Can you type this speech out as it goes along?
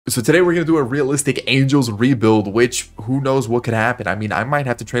So today we're going to do a realistic Angels rebuild, which who knows what could happen. I mean, I might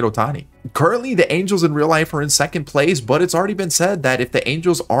have to trade Ohtani. Currently, the Angels in real life are in second place, but it's already been said that if the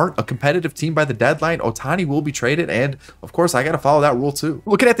Angels aren't a competitive team by the deadline, Ohtani will be traded. And of course, I got to follow that rule too.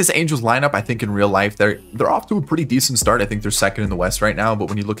 Looking at this Angels lineup, I think in real life, they're off to a pretty decent start. I think they're second in the West right now. But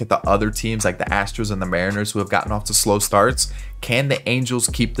when you look at the other teams like the Astros and the Mariners who have gotten off to slow starts, can the Angels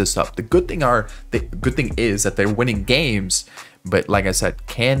keep this up? The good thing is that they're winning games. But like I said,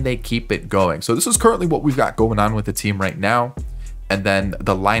 can they keep it going? So this is currently what we've got going on with the team right now. And then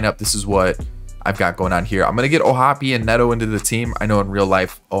the lineup, this is what I've got going on here. I'm going to get Ohtani and Neto into the team. I know in real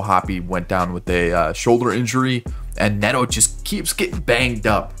life, Ohtani went down with a shoulder injury. And Neto just keeps getting banged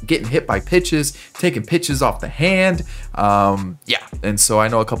up, getting hit by pitches, taking pitches off the hand. Yeah, and so I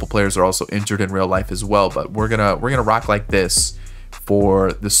know a couple players are also injured in real life as well. But we're gonna rock like this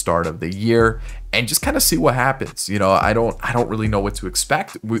for the start of the year and just kind of see what happens. You know, I don't really know what to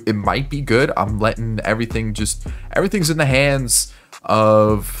expect. It might be good. I'm letting everything's in the hands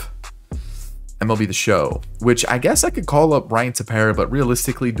of MLB The Show, which I guess I could call up Ryan Tepera, but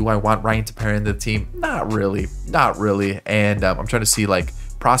realistically, do I want Ryan Tepera in the team? Not really. And I'm trying to see, like,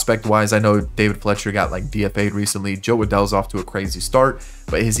 prospect wise, I know David Fletcher got like DFA'd recently. Joe Adell's off to a crazy start,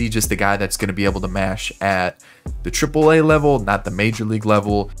 but is he just the guy that's going to be able to mash at the AAA level, not the major league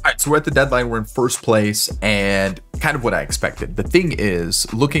level? All right, so we're at the deadline. We're in first place and kind of what I expected. The thing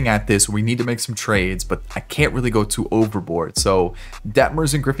is, looking at this, we need to make some trades, but I can't really go too overboard. So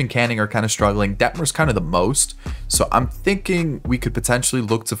Detmers and Griffin Canning are kind of struggling. Detmers kind of the most. So I'm thinking we could potentially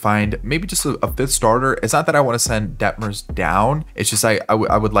look to find maybe just a fifth starter. It's not that I want to send Detmers down. It's just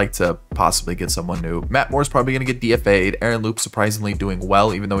I would like to possibly get someone new. Matt Moore's probably going to get DFA'd. Aaron Loop surprisingly doing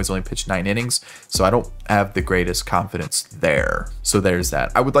well, even though he's only pitched 9 innings. So I don't have the greatest confidence there. So there's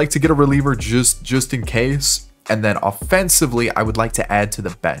that. I would like to get a reliever just in case. And then offensively, I would like to add to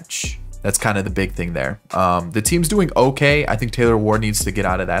the bench. That's kind of the big thing there. The team's doing okay. I think Taylor Ward needs to get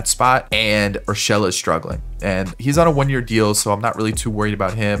out of that spot. And Urshela is struggling. And he's on a 1-year deal, so I'm not really too worried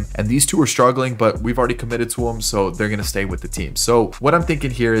about him. And these two are struggling, but we've already committed to them, so they're going to stay with the team. So what I'm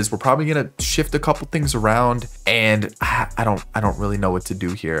thinking here is we're probably going to shift a couple things around. And I don't really know what to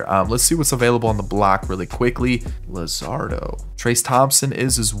do here. Let's see what's available on the block really quickly. Luzardo. Trace Thompson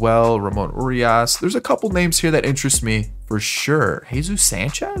is as well. Ramon Urias. There's a couple names here that interest me for sure. Jesus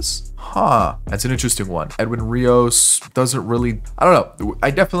Sanchez? Huh. That's an interesting one. Edwin Rios doesn't really, I don't know.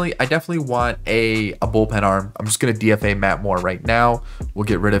 I definitely want a bullpen arm. I'm just going to DFA Matt Moore right now. We'll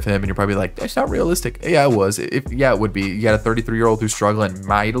get rid of him. And you're probably like, that's not realistic. Yeah, it was. Yeah, it would be. You got a 33-year-old who's struggling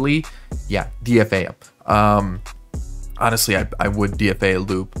mightily. Yeah, DFA him. Honestly, I would DFA a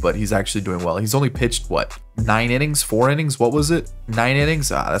Loop, but he's actually doing well. He's only pitched, what, 9 innings? 4 innings? What was it? 9 innings?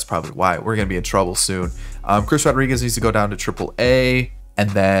 That's probably why. We're going to be in trouble soon. Chris Rodriguez needs to go down to AAA. And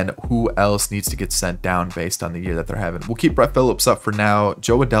then who else needs to get sent down based on the year that they're having? We'll keep Brett Phillips up for now.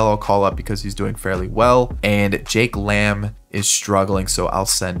 Joe Adell I'll call up because he's doing fairly well. And Jake Lamb is struggling, so I'll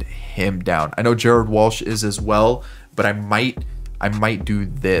send him down. I know Jared Walsh is as well, but I might do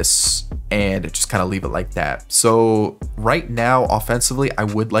this and just kind of leave it like that. So right now, offensively, I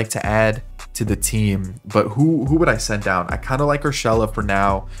would like to add to the team, but who would I send down? I kind of like Urshela for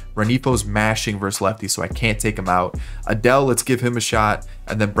now. Renifo's mashing versus lefty, so I can't take him out. Adell, let's give him a shot.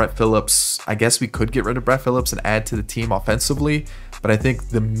 And then Brett Phillips, I guess we could get rid of Brett Phillips and add to the team offensively, but I think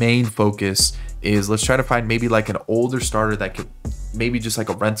the main focus is let's try to find maybe like an older starter that could maybe just like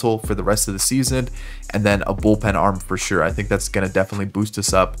a rental for the rest of the season, and then a bullpen arm for sure. I think that's going to definitely boost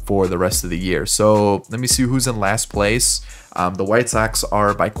us up for the rest of the year. So let me see who's in last place. The White Sox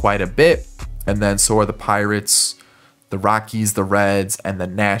are by quite a bit, and then so are the Pirates, the Rockies, the Reds, and the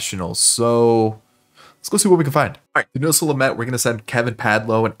Nationals. So let's go see what we can find. All right, the Nilsa Lamet, we're going to send Kevin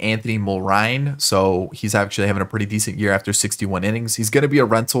Padlo and Anthony Mulrine. So he's actually having a pretty decent year after 61 innings. He's going to be a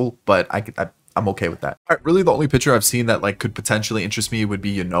rental, but I'm okay with that. All right, really the only pitcher I've seen that like could potentially interest me would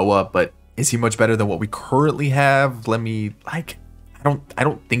be Yanoa, but is he much better than what we currently have? I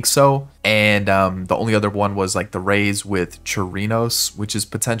don't think so. And the only other one was like the Rays with Chirinos, which is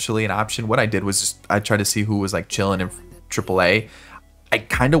potentially an option. What I did was just, I tried to see who was like chilling in AAA. I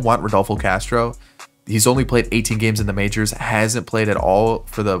kind of want Rodolfo Castro. He's only played 18 games in the majors, hasn't played at all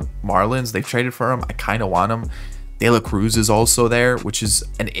for the Marlins. They've traded for him. I kind of want him. De La Cruz is also there, which is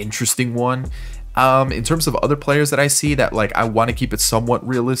an interesting one. In terms of other players that I see that like I want to keep it somewhat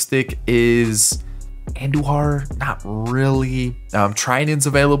realistic is Andujar. Not really. Trinan's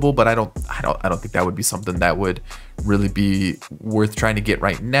available, but I don't think that would be something that would really be worth trying to get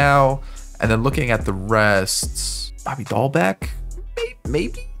right now. And then looking at the rest, Bobby Dahlbeck,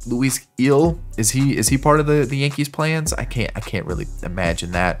 maybe. Luis Eel, is he part of the Yankees plans? I can't really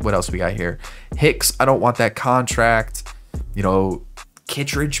imagine that. What else we got here? Hicks, I don't want that contract. You know,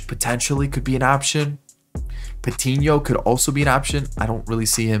 Kittredge potentially could be an option. Patino could also be an option. I don't really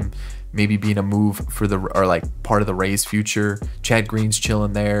see him maybe being a move for the, or like part of the Rays future. Chad Green's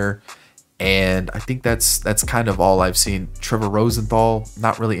chilling there. And I think that's kind of all I've seen. Trevor Rosenthal,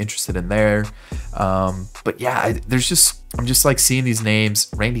 not really interested in there. But yeah, I'm just like seeing these names.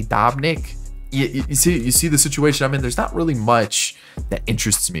 Randy Dobnik. You see the situation I'm in. There's not really much that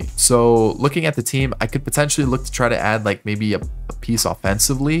interests me. So looking at the team, I could potentially look to try to add like maybe a piece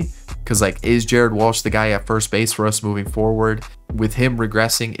offensively, because like, is Jared Walsh the guy at first base for us moving forward? With him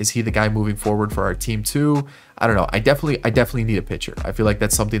regressing, is he the guy moving forward for our team too? I don't know. I definitely need a pitcher. I feel like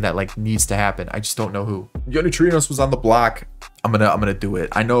that's something that like needs to happen. I just don't know who. Yoni Trinos was on the block. I'm gonna do it.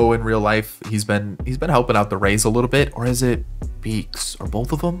 I know in real life he's been helping out the Rays a little bit, or is it Beeks or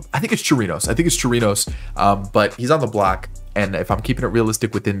both of them? I think it's Chirinos. But he's on the block. And if I'm keeping it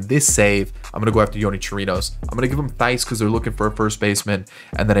realistic within this save, I'm going to go after Yoni Chirinos. I'm going to give him Theis because they're looking for a first baseman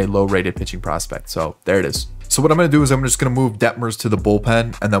and then a low-rated pitching prospect. So there it is. So what I'm going to do is I'm just going to move Detmers to the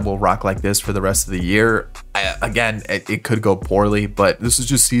bullpen, and then we'll rock like this for the rest of the year. Again, it could go poorly, but this is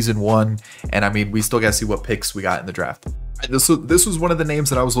just season 1. And I mean, we still got to see what picks we got in the draft. This was one of the names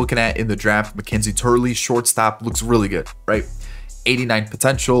that I was looking at in the draft. Mackenzie Turley, shortstop, looks really good, right? 89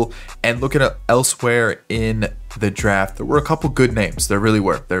 potential. And looking at elsewhere in the draft, there were a couple good names. There really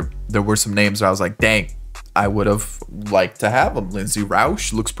were. There were some names where I was like, dang, I would have liked to have them. Lindsey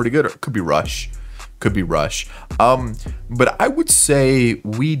Roush looks pretty good. Or it could be Rush. But I would say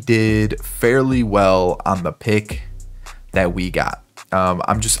we did fairly well on the pick that we got.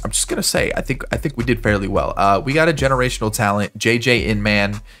 I'm just gonna say I think we did fairly well. We got a generational talent, JJ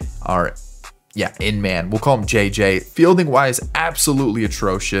Inman, Inman. We'll call him JJ. Fielding wise, absolutely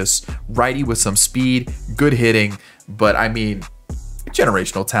atrocious. Righty with some speed, good hitting, but I mean,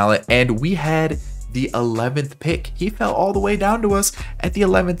 generational talent. And we had the 11th pick. He fell all the way down to us at the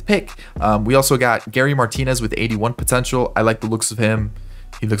 11th pick. We also got Gary Martinez with 81 potential. I like the looks of him.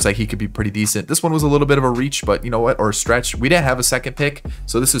 He looks like he could be pretty decent. This one was a little bit of a reach, but you know what, or a stretch. We didn't have a second pick,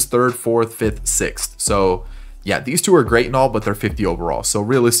 so this is 3rd, 4th, 5th, 6th. So yeah, these two are great and all, but they're 50 overall. So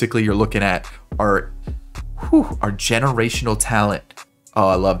realistically, you're looking at our generational talent. Oh,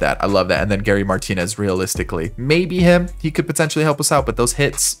 I love that. And then Gary Martinez, realistically, maybe him. He could potentially help us out, but those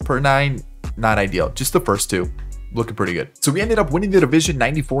hits per 9, not ideal. Just the first 2. Looking pretty good. So we ended up winning the division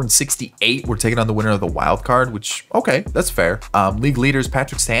 94-68. We're taking on the winner of the wild card, which, okay, that's fair. League leaders,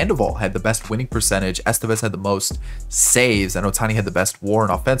 Patrick Sandoval had the best winning percentage. Estevez had the most saves, and Ohtani had the best WAR.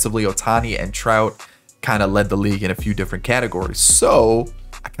 And offensively, Ohtani and Trout kind of led the league in a few different categories. So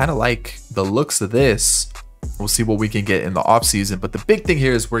I kind of like the looks of this. We'll see what we can get in the offseason. But the big thing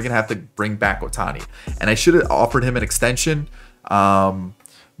here is we're going to have to bring back Ohtani. And I should have offered him an extension,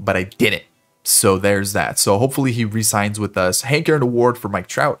 but I didn't. So there's that. So hopefully he re-signs with us. Hank Aaron Award for Mike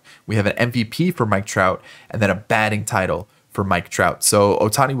Trout. We have an MVP for Mike Trout, and then a batting title for Mike Trout. So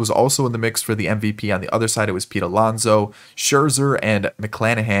Ohtani was also in the mix for the MVP. On the other side, it was Pete Alonso. Scherzer and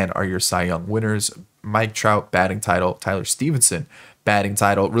McClanahan are your Cy Young winners. Mike Trout, batting title. Tyler Stevenson, batting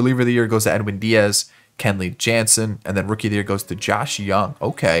title. Reliever of the year goes to Edwin Diaz, Kenley Jansen, and then rookie of the year goes to Josh Young.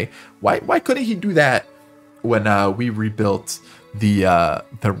 Okay, why couldn't he do that when we rebuilt the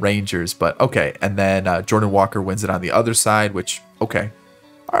Rangers? But okay, and then Jordan Walker wins it on the other side, which, okay.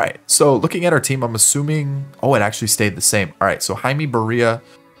 All right, so looking at our team, I'm assuming, oh, it actually stayed the same. All right, so Jaime Barria,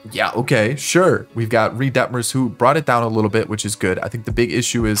 yeah, okay, sure. We've got Reed Detmers, who brought it down a little bit, which is good. I think the big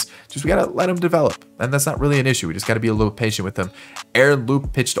issue is just we got to let him develop, and that's not really an issue. We just got to be a little patient with him. Aaron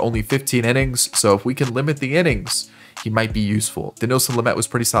Loup pitched only 15 innings, so if we can limit the innings, he might be useful. Denilson Lamet was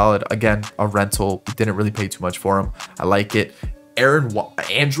pretty solid. Again, a rental. We didn't really pay too much for him. I like it.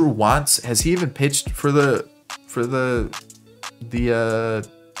 Andrew Wantz, has he even pitched for the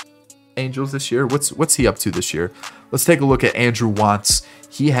Angels this year? What's he up to this year? Let's take a look at Andrew Wantz.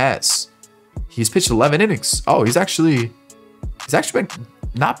 He's pitched 11 innings. Oh, he's actually been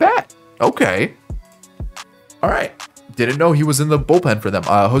not bad. Okay. All right. Didn't know he was in the bullpen for them.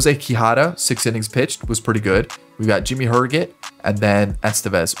 Jose Quijada, 6 innings pitched, was pretty good. We've got Jimmy Herget and then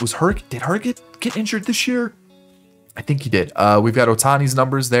Estevez. Did Herget get injured this year? I think he did. We've got Ohtani's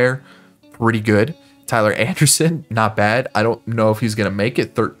numbers there. Pretty good. Tyler Anderson, not bad. I don't know if he's going to make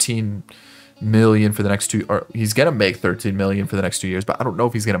it 13 million for the next 2, or he's going to make 13 million for the next 2 years, but I don't know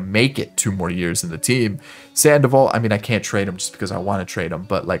if he's going to make it 2 more years in the team. Sandoval, I mean, I can't trade him just because I want to trade him,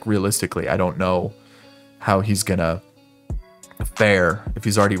 but like realistically, I don't know how he's going to fair if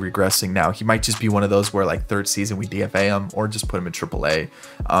he's already regressing now. He might just be one of those where like third season we DFA him or just put him in AAA.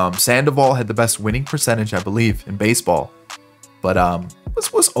 Sandoval had the best winning percentage, I believe, in baseball, but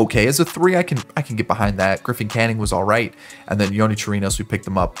was okay as a 3. I can get behind that. Griffin Canning was all right, and then Yoni Chirinos, we picked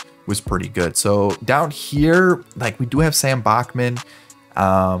him up, was pretty good. So down here, like, we do have Sam Bachman,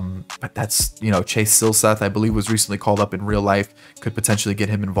 but that's, you know, Chase Silseth, I believe, was recently called up in real life, could potentially get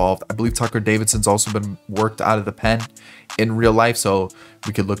him involved. I believe Tucker Davidson's also been worked out of the pen in real life, so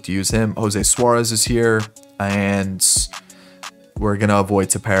we could look to use him. Jose Suarez is here, and we're going to avoid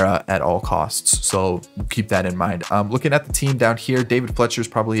Tepera at all costs, so keep that in mind. Looking at the team down here, David Fletcher is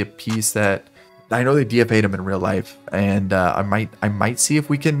probably a piece that I know they DFA'd him in real life, and I might see if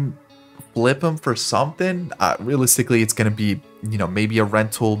we can flip him for something. Realistically, it's going to be, you know, maybe a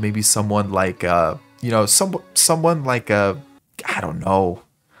rental, maybe someone like, you know, someone like I don't know,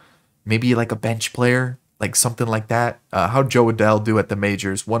 maybe like a bench player, like something like that. How'd Joe Adele do at the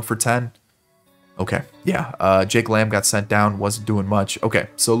majors? 1 for 10? Okay, yeah. Jake Lamb got sent down, wasn't doing much. Okay,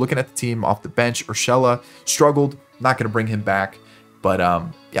 so looking at the team off the bench, Urshela struggled, not going to bring him back. But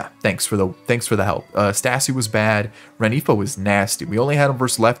yeah, thanks for the help. Stassi was bad. Renifo was nasty. We only had him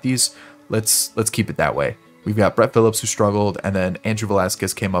versus lefties. Let's keep it that way. We've got Brett Phillips, who struggled, and then Andrew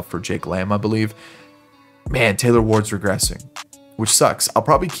Velasquez came up for Jake Lamb, I believe. Man, Taylor Ward's regressing, which sucks. I'll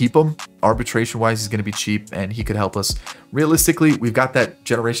probably keep him. Arbitration-wise, he's going to be cheap, and he could help us. Realistically, we've got that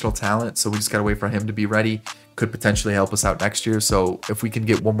generational talent, so we just got to wait for him to be ready. Could potentially help us out next year. So if we can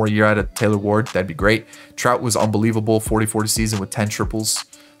get one more year out of Taylor Ward, that'd be great. Trout was unbelievable. 40-40 season with 10 triples.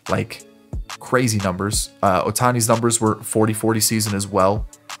 Like, crazy numbers. Ohtani's numbers were 40-40 season as well.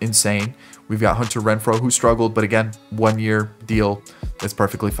 Insane. We've got Hunter Renfroe, who struggled, but again, 1 year deal. That's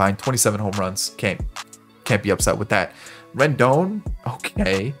perfectly fine. 27 home runs. Can't be upset with that. Rendon,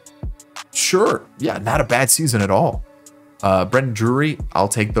 okay. Sure. Yeah, not a bad season at all. Brendan Drury, I'll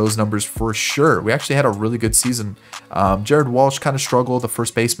take those numbers for sure. We actually had a really good season. Jared Walsh kind of struggled. The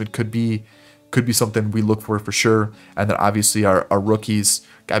first baseman could be something we look for sure. And then obviously our rookies,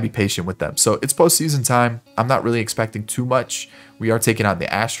 gotta be patient with them. So it's postseason time. I'm not really expecting too much. We are taking on the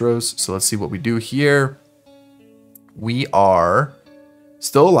Astros, so let's see what we do here. We are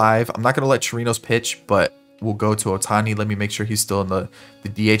still alive. I'm not gonna let Chirinos pitch, but we'll go to Ohtani. Let me make sure he's still in the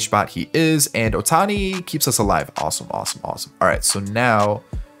DH spot. He is, and Ohtani keeps us alive. Awesome, awesome, awesome. All right, so now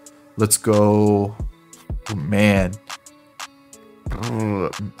let's go. Oh, man.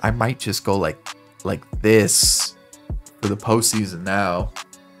 I might just go like this for the postseason now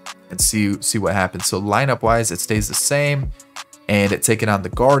and see what happens. So lineup wise, it stays the same, and it taking on the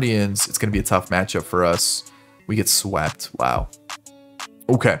Guardians, it's gonna be a tough matchup for us. We get swept. Wow.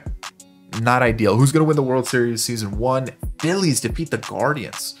 Okay. Not ideal. Who's going to win the World Series season 1? Phillies defeat the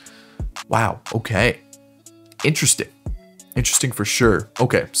Guardians. Wow. Okay. Interesting. Interesting for sure.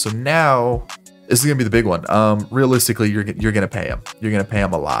 Okay. So now this is going to be the big one. Realistically, you're going to pay him. You're going to pay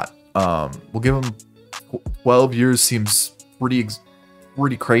him a lot. We'll give him 12 years. Seems pretty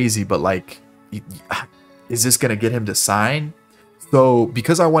crazy, but like, is this going to get him to sign? So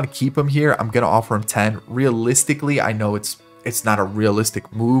because I want to keep him here, I'm going to offer him 10. Realistically, I know it's not a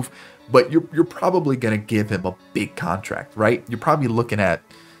realistic move, but you're probably going to give him a big contract, right? You're probably looking at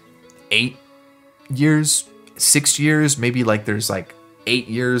 8 years, 6 years, maybe like there's like 8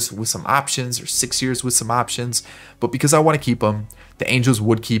 years with some options or 6 years with some options. But because I want to keep him, the Angels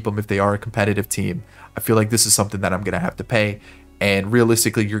would keep him if they are a competitive team. I feel like this is something that I'm going to have to pay. And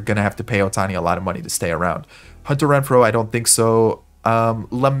realistically, you're going to have to pay Ohtani a lot of money to stay around. Hunter Renfroe, I don't think so.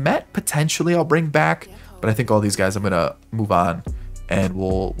 Lamet, potentially I'll bring back. But I think all these guys, I'm going to move on. And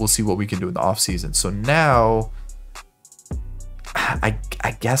we'll see what we can do in the offseason. So now, I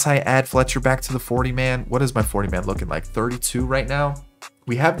guess I add Fletcher back to the 40-man. What is my 40-man looking like? 32 right now?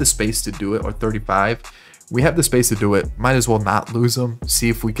 We have the space to do it, or 35. We have the space to do it. Might as well not lose him. See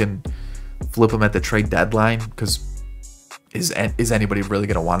if we can flip him at the trade deadline. Because is anybody really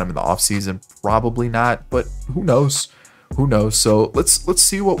going to want him in the offseason? Probably not. But who knows? Who knows? So let's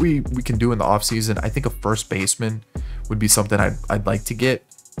see what we can do in the offseason. I think a first baseman would be something I'd like to get.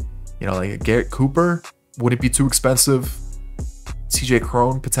 You know, like a Garrett Cooper. Would it be too expensive? CJ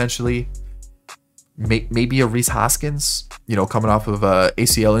Cron potentially. Maybe a Rhys Hoskins. You know, coming off of a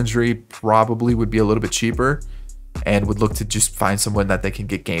ACL injury, probably would be a little bit cheaper, and would look to just find someone that they can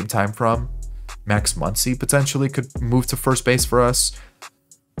get game time from. Max Muncy potentially could move to first base for us.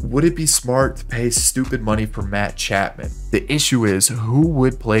 Would it be smart to pay stupid money for Matt Chapman? The issue is, who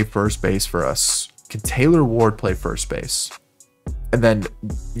would play first base for us? Can Taylor Ward play first base? And then,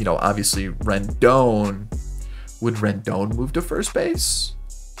 you know, obviously Rendon. Would Rendon move to first base?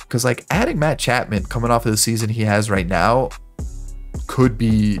 Because like adding Matt Chapman coming off of the season he has right now, could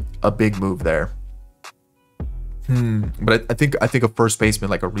be a big move there. But I think a first baseman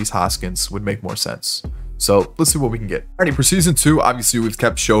like a Rhys Hoskins would make more sense. So let's see what we can get. Alrighty, for season 2, obviously we've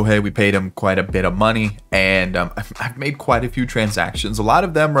kept Shohei. We paid him quite a bit of money, and I've made quite a few transactions. A lot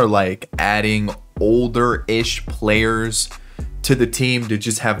of them are like adding older-ish players to the team to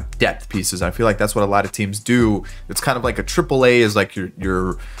just have depth pieces. I feel like that's what a lot of teams do. It's kind of like a AAA is like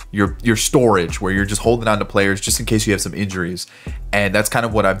your storage, where you're just holding on to players just in case you have some injuries. And that's kind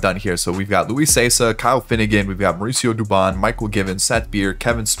of what I've done here. So we've got Luis Cessa, Kyle Finnegan, we've got Mauricio Dubon, Michael Givens, Seth Beer,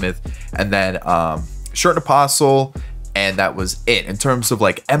 Kevin Smith, and then Shirt Apostle, and that was it. In terms of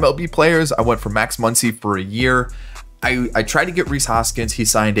like MLB players, I went for Max Muncy for a year. I tried to get Rhys Hoskins. He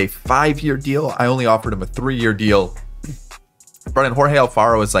signed a 5-year deal. I only offered him a 3-year deal. Brought in Jorge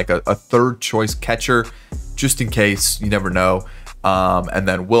Alfaro as like a third choice catcher, just in case, you never know. And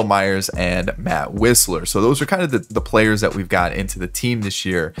then Will Myers and Matt Whistler. So those are kind of the players that we've got into the team this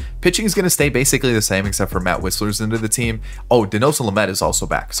year. Pitching is going to stay basically the same, except for Matt Whistler's into the team. Oh, Denoso Lamet is also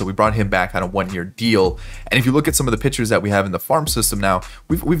back. So we brought him back on a 1-year deal. And if you look at some of the pitchers that we have in the farm system now,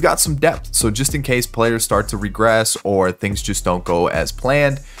 we've got some depth. So just in case players start to regress or things just don't go as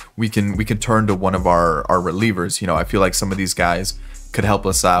planned, we can turn to one of our relievers. You know, I feel like some of these guys could help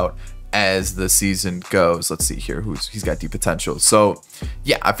us out as the season goes. Let's see here, he's got deep potential. So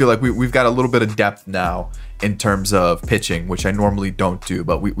yeah, I feel like we've got a little bit of depth now in terms of pitching, which I normally don't do,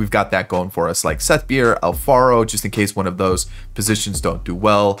 but we've got that going for us. Like Seth Beer, Alfaro, just in case one of those positions don't do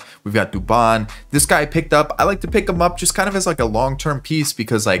well. We've got Dubon. This guy I picked up, I like to pick him up just kind of as like a long-term piece,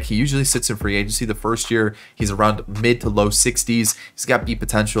 because like he usually sits in free agency the first year. He's around mid to low 60s. He's got beat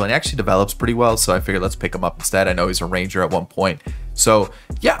potential and he actually develops pretty well. So I figured let's pick him up instead. I know he's a Ranger at one point. So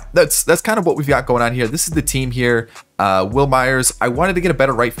yeah, that's kind of what we've got going on here. This is the team here. Will Myers, I wanted to get a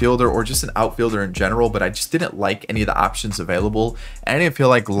better right fielder or just an outfielder in general, but I just didn't like any of the options available. And I didn't feel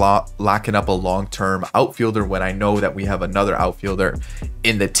like locking up a long-term outfielder when I know that we have another outfielder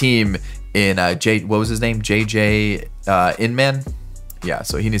in the team in what was his name? JJ Inman. Yeah,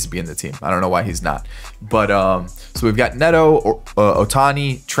 so he needs to be in the team. I don't know why he's not. But so we've got Neto,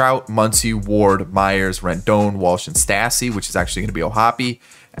 Ohtani, Trout, Muncy, Ward, Myers, Rendon, Walsh, and Stassi, which is actually going to be Ohapi.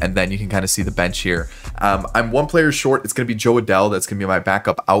 And then you can kind of see the bench here. I'm one player short. It's going to be Joe Adell. That's going to be my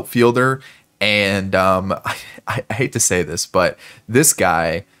backup outfielder. And I hate to say this, but this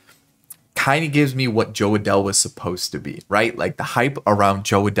guy kind of gives me what Joe Adell was supposed to be, right? Like the hype around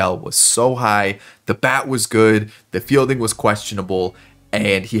Joe Adell was so high. The bat was good. The fielding was questionable.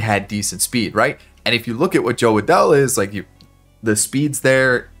 And he had decent speed, right? And if you look at what Joe Adell is, like the speed's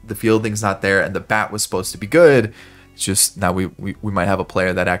there, the fielding's not there, and the bat was supposed to be good. It's just now we might have a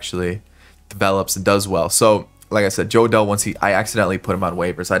player that actually develops and does well. So like I said, Joe Adell, I accidentally put him on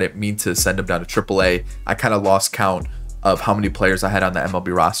waivers. I didn't mean to send him down to AAA. I kind of lost count of how many players I had on the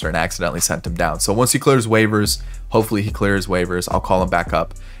MLB roster and accidentally sent him down. So once he clears waivers, hopefully he clears waivers, I'll call him back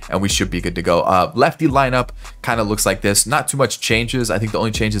up and we should be good to go. Lefty lineup kind of looks like this. Not too much changes. I think the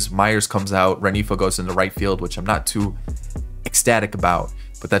only change is Myers comes out, Renifa goes into right field, which I'm not too ecstatic about,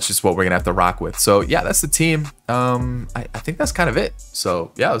 but that's just what we're gonna have to rock with. So yeah, that's the team. I think that's kind of it.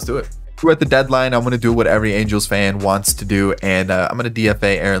 So yeah, let's do it. We're at the deadline. I'm going to do what every Angels fan wants to do, and I'm going to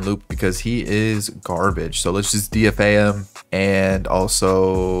DFA Aaron Loup because he is garbage. So let's just DFA him, and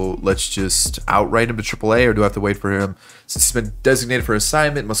also let's just outright him to AAA, or do I have to wait for him? Since he's been designated for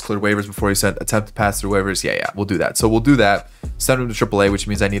assignment, must clear waivers before he attempt to pass through waivers. Yeah, we'll do that. So we'll do that. Send him to AAA, which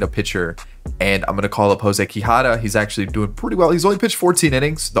means I need a pitcher, and I'm going to call up Jose Quijada. He's actually doing pretty well. He's only pitched 14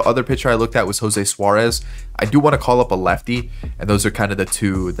 innings. The other pitcher I looked at was Jose Suarez. I do want to call up a lefty, and those are kind of the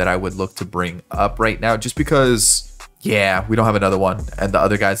two that I would look to bring up right now, just because, yeah, we don't have another one. And the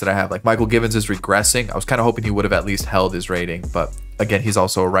other guys that I have, like Michael Givens, is regressing. I was kind of hoping he would have at least held his rating, but again, he's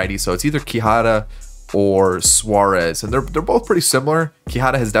also a righty, so it's either Quijada or Suarez, and they're both pretty similar.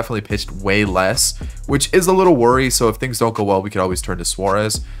 Quijada has definitely pitched way less, which is a little worry. So if things don't go well, we could always turn to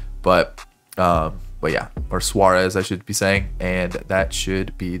Suarez, but yeah, or Suarez, I should be saying, and that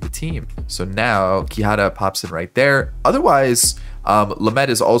should be the team. So now Quijada pops in right there. Otherwise, Lamet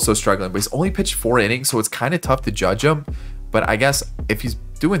is also struggling, but he's only pitched 4 innings, so it's kind of tough to judge him. But I guess if he's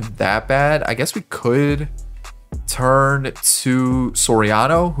doing that bad, I guess we could turn to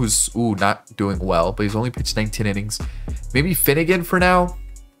Soriano, who's not doing well, but he's only pitched 19 innings. Maybe Finnegan for now,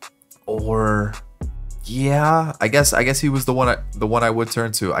 or yeah, I guess he was the one I would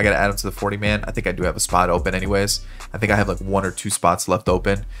turn to. I gotta add him to the 40-man. I think I do have a spot open anyways. I think I have like 1 or 2 spots left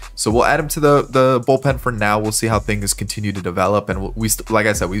open, so we'll add him to the bullpen for now. We'll see how things continue to develop, and like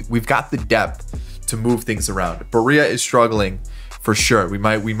I said, we've got the depth to move things around. Berea is struggling for sure. We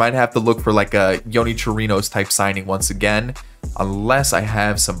might have to look for like a Yoni Chirinos type signing once again, unless I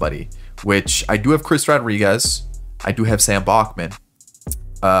have somebody, which I do have Chris Rodriguez. I do have Sam Bachman.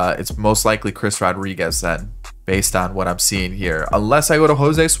 It's most likely Chris Rodriguez then, based on what I'm seeing here, unless I go to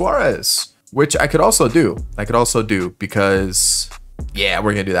Jose Suarez, which I could also do. Because yeah,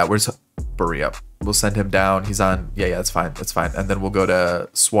 we're gonna do that. Where's Barria? We'll send him down. He's on. Yeah, that's fine. And then we'll go to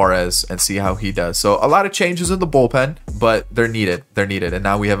Suarez and see how he does. So a lot of changes in the bullpen, but they're needed. And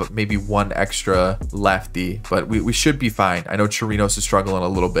now we have maybe one extra lefty, but we should be fine. I know Chirinos is struggling a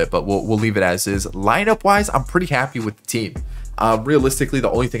little bit, but we'll leave it as is. Lineup wise, I'm pretty happy with the team. Realistically,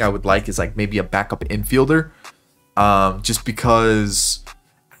 the only thing I would like is like maybe a backup infielder. Just because,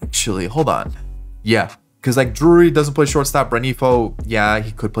 actually, hold on. Yeah. Because like Drury doesn't play shortstop. Renifo, yeah,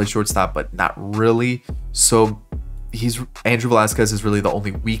 he could play shortstop, but not really. So Andrew Velazquez is really the only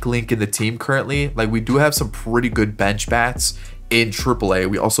weak link in the team currently. Like we do have some pretty good bench bats in AAA.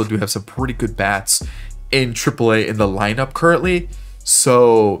 We also do have some pretty good bats in AAA in the lineup currently.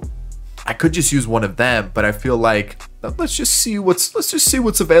 So I could just use one of them, but I feel like let's just see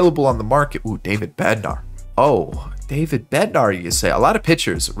what's available on the market. Ooh, David Bednar. Oh, David Bednar, you say. A lot of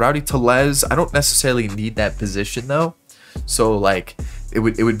pitchers. Rowdy Tellez. I don't necessarily need that position though. So like it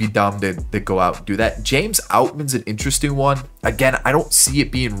would be dumb to go out and do that. James Outman's an interesting one. Again, I don't see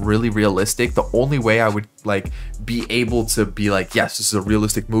it being really realistic. The only way I would like be able to be like, yes, this is a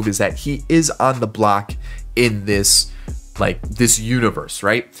realistic move is that he is on the block in this universe,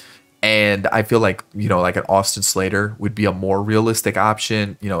 right? And I feel like, you know, like an Austin Slater would be a more realistic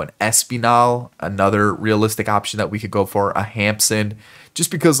option. You know, an Espinal, another realistic option that we could go for. A Hampson, just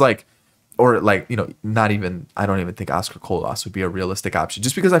because like, or like, you know, I don't even think Oscar Colas would be a realistic option.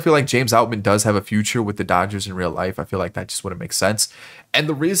 Just because I feel like James Outman does have a future with the Dodgers in real life. I feel like that just wouldn't make sense. And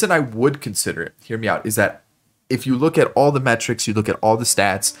the reason I would consider it, hear me out, is that if you look at all the metrics, you look at all the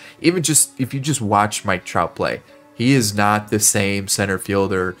stats, even just if you just watch Mike Trout play, he is not the same center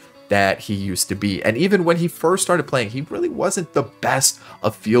fielder that he used to be. And even when he first started playing, he really wasn't the best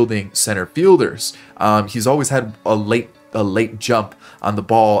of fielding center fielders. He's always had a late jump on the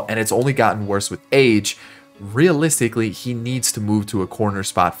ball, and it's only gotten worse with age. Realistically, he needs to move to a corner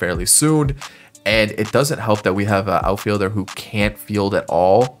spot fairly soon, and it doesn't help that we have an outfielder who can't field at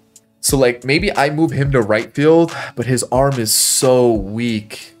all. So like maybe I move him to right field, but his arm is so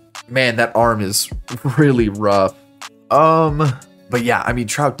weak. Man, that arm is really rough. But yeah, I mean,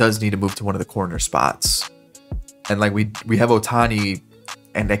 Trout does need to move to one of the corner spots. And like we have Ohtani,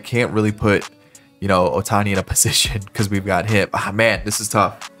 and I can't really put, you know, Ohtani in a position because we've got him. Ah, man, this is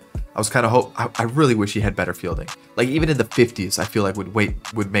tough. I was kind of I really wish he had better fielding. Like even in the 50s, I feel like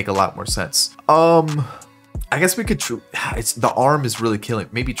would make a lot more sense. I guess we could, the arm is really killing.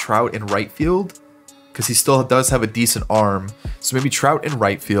 Maybe Trout in right field, because he still does have a decent arm. So maybe Trout in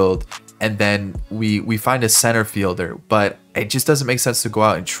right field, and then we find a center fielder. But it just doesn't make sense to go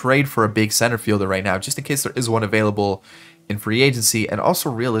out and trade for a big center fielder right now, just in case there is one available in free agency. And also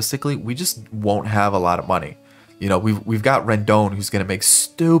realistically, we just won't have a lot of money. You know, we've got Rendon, who's going to make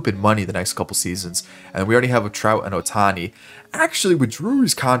stupid money the next couple seasons. And we already have a Trout and Ohtani. Actually, with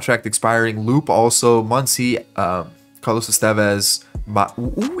Drury's contract expiring, Loop also, Muncy, Carlos Estevez,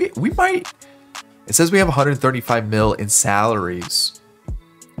 we might... It says we have 135 mil in salaries.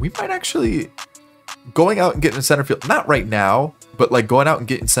 We might actually... Going out and getting a center field, not right now, but like going out and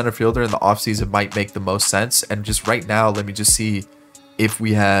getting center fielder in the offseason might make the most sense. And just right now, let me just see if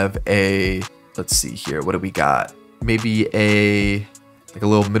we have a... Let's see here. What do we got? Maybe a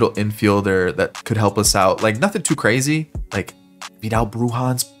little middle infielder that could help us out. Like nothing too crazy. Like Vidal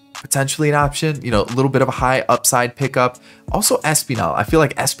Brujan's potentially an option. You know, a little bit of a high upside pickup. Also Espinal. I feel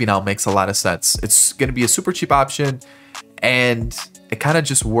like Espinal makes a lot of sense. It's going to be a super cheap option, and it kind of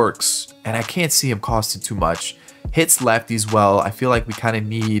just works. And I can't see him costing too much. Hits lefties well. I feel like we kind of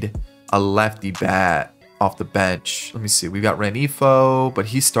need a lefty bat off the bench. Let me see. We've got Renifo, but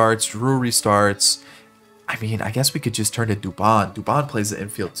he starts. Drew restarts. I mean, I guess we could just turn to Dubon. Dubon plays the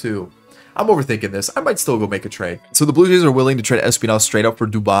infield too. I'm overthinking this. I might still go make a trade. So the Blue Jays are willing to trade Espinal straight up for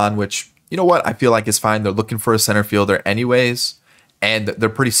Dubon, which, you know what? I feel like is fine. They're looking for a center fielder anyways, and they're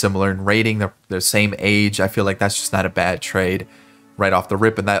pretty similar in rating. They're the same age. I feel like that's just not a bad trade right off the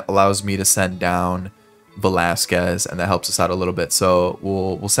rip, and that allows me to send down Velasquez, and that helps us out a little bit. So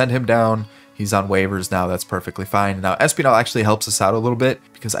we'll send him down. He's on waivers now. That's perfectly fine. Now, Espinal actually helps us out a little bit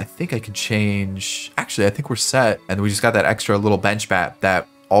because I think I can change. Actually, I think we're set. And we just got that extra little bench bat that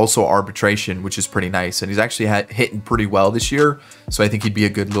also arbitration, which is pretty nice. And he's actually hitting pretty well this year. So I think he'd be a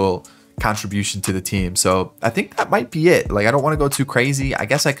good little contribution to the team. So I think that might be it. Like, I don't want to go too crazy. I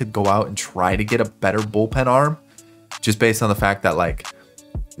guess I could go out and try to get a better bullpen arm. just based on the fact that like,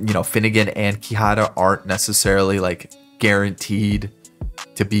 you know, Finnegan and Quijada aren't necessarily like guaranteed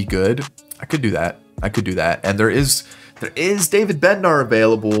to be good. I could do that. I could do that. And there is David Bednar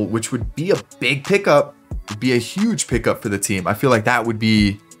available, which would be a big pickup. Would be a huge pickup for the team. I feel like that would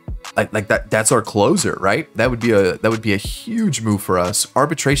be like that's our closer, right? That would be a huge move for us.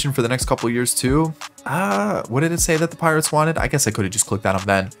 Arbitration for the next couple of years too. What did it say that the Pirates wanted? I guess I could have just clicked on them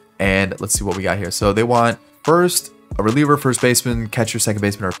then. And let's see what we got here. So they want first a reliever, first baseman, catcher, second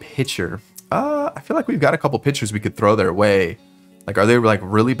baseman, or pitcher. I feel like we've got a couple pitchers we could throw their way. Like, are they like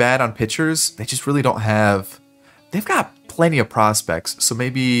really bad on pitchers? They just really don't have. They've got plenty of prospects. So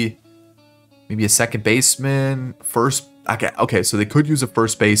maybe a second baseman, first. Okay, so they could use a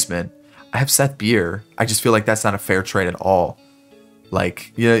first baseman. I have Seth Beer. I just feel like that's not a fair trade at all.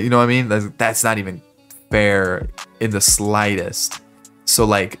 Like, yeah, you know what I mean? That's not even fair in the slightest. So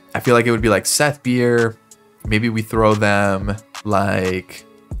like, I feel like it would be like Seth Beer. Maybe we throw them like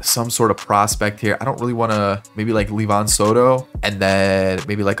some sort of prospect here. I don't really want to, maybe like Livan Soto, and then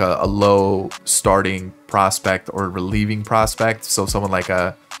maybe like a low starting prospect or relieving prospect. So someone like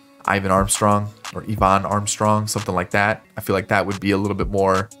a Ivan Armstrong or Ivan Armstrong, something like that. I feel like that would be a little bit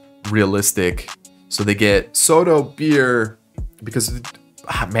more realistic. So they get Soto, Beer, because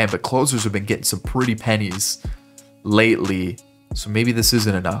man, but closers have been getting some pretty pennies lately. So maybe this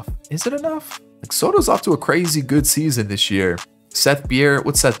isn't enough. Is it enough? Like, Soto's off to a crazy good season this year. Seth Beer,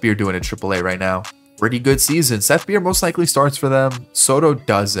 what's Seth Beer doing in AAA right now? Pretty good season. Seth Beer most likely starts for them. Soto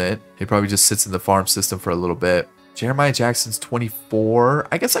doesn't. He probably just sits in the farm system for a little bit. Jeremiah Jackson's 24.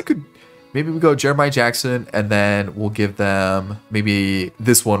 I guess I could, maybe we go Jeremiah Jackson, and then we'll give them, maybe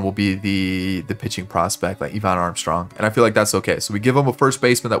this one will be the pitching prospect, like Ivan Armstrong. And I feel like that's okay. So we give them a first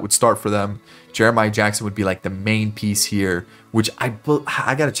baseman that would start for them. Jeremiah Jackson would be like the main piece here, which I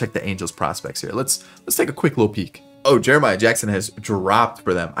got to check the Angels prospects here. Let's take a quick little peek. Oh, Jeremiah Jackson has dropped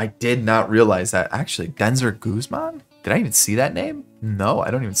for them. I did not realize that. Actually, Denzer Guzman? Did I even see that name? No, I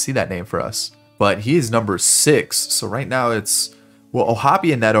don't even see that name for us. But he is number 6. So right now it's, well,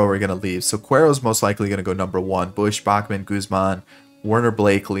 Ohapi and Neto are going to leave. So Cuero's most likely going to go number 1. Bush, Bachman, Guzman, Werner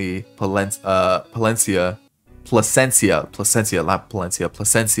Blakely, Placencia.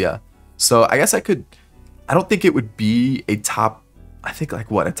 So I guess I don't think it would be a top, I think like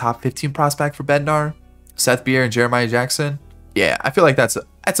what, a top 15 prospect for Bednar? Seth Beer and Jeremiah Jackson. Yeah, I feel like that's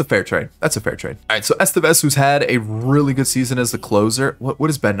a fair trade. That's a fair trade. All right, so Estevez, who's had a really good season as the closer. What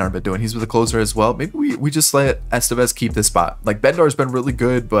has Bednar been doing? He's with the closer as well. Maybe we just let Estevez keep this spot. Like, Bednar's been really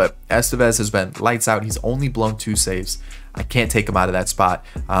good, but Estevez has been lights out. He's only blown 2 saves. I can't take him out of that spot.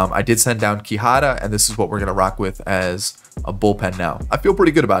 I did send down Quijada, and this is what we're going to rock with as a bullpen now. I feel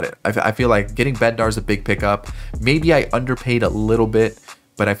pretty good about it. I feel like getting Bednar is a big pickup. Maybe I underpaid a little bit,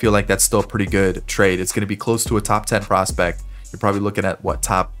 but I feel like that's still a pretty good trade. It's going to be close to a top 10 prospect. You're probably looking at what,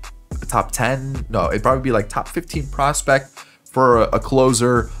 top 10? No, it'd probably be like top 15 prospect for a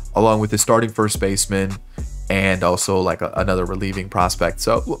closer, along with his starting first baseman and also like another relieving prospect.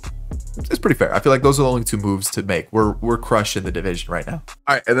 So it's pretty fair. I feel like those are the only 2 moves to make. We're crushed in the division right now.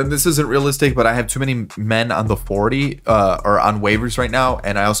 All right, and then this isn't realistic, but I have too many men on the 40 or on waivers right now,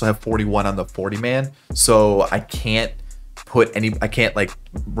 and I also have 41 on the 40 man. So I can't like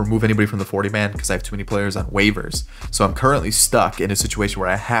remove anybody from the 40 man because I have too many players on waivers. So I'm currently stuck in a situation where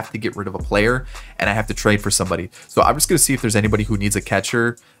I have to get rid of a player and I have to trade for somebody. So I'm just gonna see if there's anybody who needs a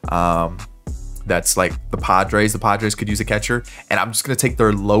catcher. That's like the Padres. The Padres could use a catcher, and I'm just gonna take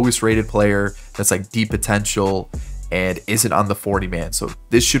their lowest rated player that's like deep potential and isn't on the 40 man. So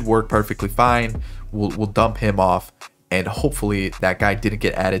this should work perfectly fine. We'll dump him off. And hopefully that guy didn't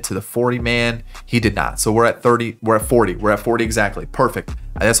get added to the 40 man. He did not. So we're at 30, we're at 40. We're at 40 exactly. Perfect.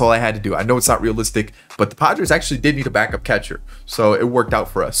 That's all I had to do. I know it's not realistic, but the Padres actually did need a backup catcher. So it worked out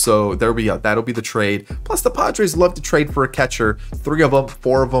for us. So there we go. That'll be the trade. Plus the Padres love to trade for a catcher. 3 of them,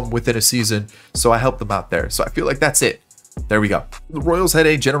 4 of them within a season. So I helped them out there. So I feel like that's it. There we go. The Royals had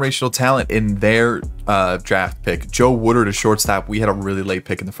a generational talent in their draft pick. Joe Woodard, a shortstop. We had a really late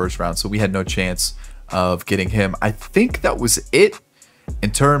pick in the first round, so we had no chance of getting him. I think that was it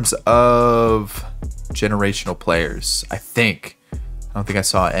in terms of generational players. I don't think I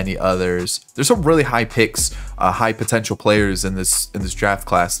saw any others. There's some really high picks, high potential players in this draft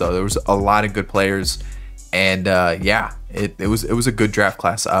class though. There was a lot of good players, and yeah, it was a good draft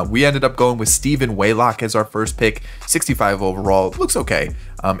class. We ended up going with Stephen Waylock as our first pick, 65 overall. Looks okay.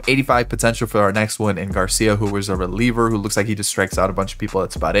 85 potential for our next one, and Garcia, who was a reliever who looks like he just strikes out a bunch of people.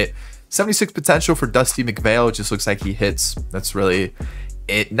 That's about it. 76 potential for Dusty McVale. It just looks like he hits. That's really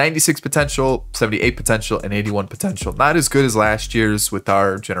 96 potential, 78 potential, and 81 potential. Not as good as last year's with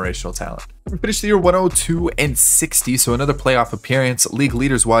our generational talent. We finished the year 102 and 60, so another playoff appearance. League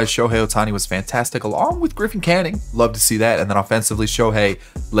leaders wise, Shohei Ohtani was fantastic, along with Griffin Canning. Love to see that. And then offensively, Shohei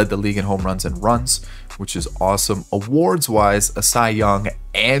led the league in home runs and runs, which is awesome. Awards wise, a Cy Young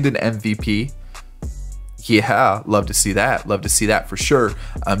and an MVP. Yeah, love to see that. Love to see that for sure.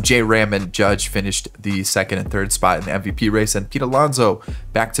 J. Ram and Judge finished the second and third spot in the MVP race, and Pete Alonso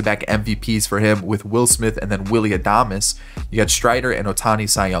back-to-back MVPs for him with Will Smith and then Willie Adames. You got Strider and Ohtani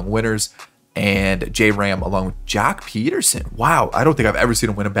Cy Young winners, and J. Ram along with Jock Peterson. Wow, I don't think I've ever seen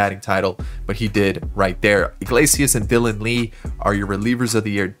him win a batting title, but he did right there. Iglesias and Dylan Lee are your relievers of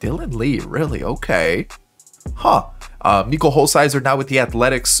the year. Dylan Lee, really? Okay. Huh. Nico Holsizer now with the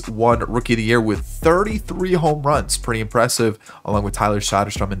Athletics won Rookie of the Year with 33 home runs. Pretty impressive, along with Tyler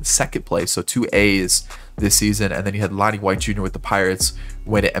Soderstrom in second place. So 2 A's this season. And then you had Lonnie White Jr. with the Pirates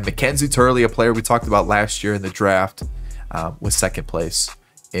win it. And Mackenzie Turley, a player we talked about last year in the draft, was second place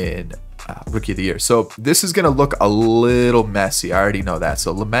in Rookie of the Year. So this is going to look a little messy. I already know that.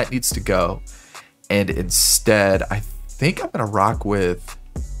 So Lamet needs to go. And instead, I think I'm going to rock with...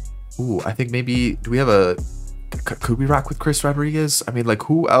 Ooh, I think maybe... Do we have a... Could we rock with Chris Rodriguez? I mean, like,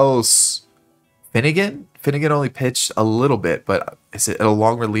 who else? Finnegan? Finnegan only pitched a little bit, but is it a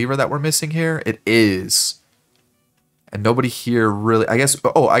long reliever that we're missing here? It is. And nobody here really... I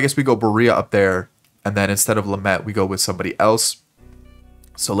guess we go Berea up there, and then instead of Lamet, we go with somebody else.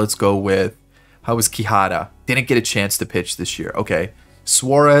 So let's go with... How was Quijada? Didn't get a chance to pitch this year. Okay.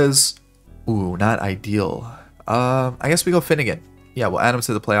 Suarez. Ooh, not ideal. I guess we go Finnegan. Yeah, we'll add him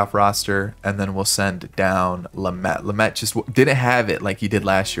to the playoff roster, and then we'll send down Lamet. Lamet just didn't have it like he did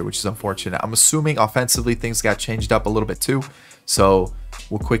last year, which is unfortunate. I'm assuming offensively things got changed up a little bit too. So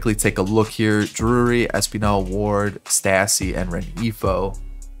we'll quickly take a look here. Drury, Espinal, Ward, Stassi, and Renifo.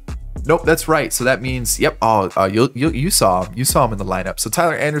 Nope, that's right. So that means, yep. You saw him. You saw him in the lineup. So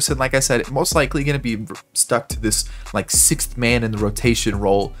Tyler Anderson, like I said, most likely going to be stuck to this like 6th man in the rotation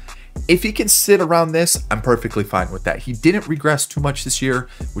role. If he can sit around this, I'm perfectly fine with that. He didn't regress too much this year,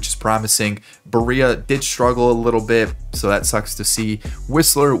 which is promising. Berea did struggle a little bit, so that sucks to see.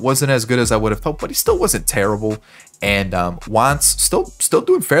 Whistler wasn't as good as I would have hoped, but he still wasn't terrible. And Wantz still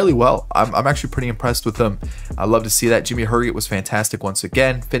doing fairly well. I'm actually pretty impressed with him. I love to see that. Jimmy Hurriet was fantastic once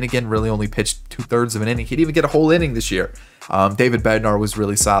again. Finnegan really only pitched 2/3 of an inning. He didn't even get a whole inning this year. David Bednar was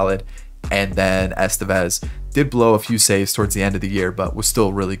really solid. And then Estevez did blow a few saves towards the end of the year, but was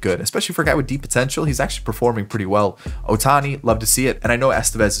still really good, especially for a guy with deep potential. He's actually performing pretty well. Ohtani, love to see it. And I know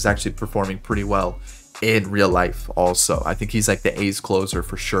Estevez is actually performing pretty well in real life also. I think he's like the A's closer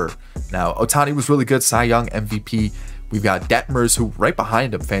for sure. Now, Ohtani was really good. Cy Young, MVP. We've got Detmers, who right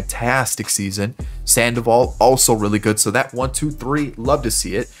behind him, fantastic season. Sandoval, also really good. So that 1, 2, 3, love to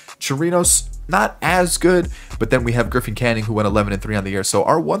see it. Chirinos, not as good, but then we have Griffin Canning, who went 11-3 on the year. So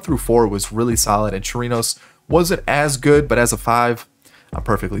our 1 through 4 was really solid, and Chirinos wasn't as good, but as a 5, I'm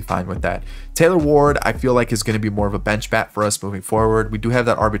perfectly fine with that. Taylor Ward, I feel like is going to be more of a bench bat for us moving forward. We do have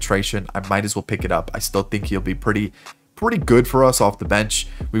that arbitration. I might as well pick it up. I still think he'll be pretty good for us off the bench.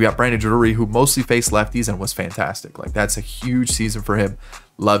 We've got Brandon Drury, who mostly faced lefties and was fantastic. Like, that's a huge season for him.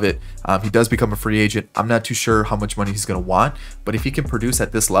 Love it. He does become a free agent. I'm not too sure how much money he's going to want, but if he can produce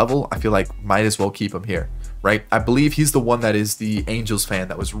at this level, I feel like might as well keep him here, right? I believe he's the one that is the Angels fan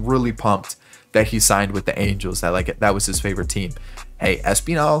that was really pumped that he signed with the Angels, that was his favorite team. Hey,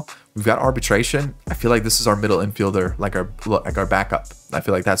 Espinal, we've got arbitration. I feel like this is our middle infielder, like our backup. I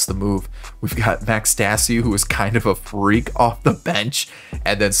feel like that's the move. We've got Max Stassi, who is kind of a freak off the bench,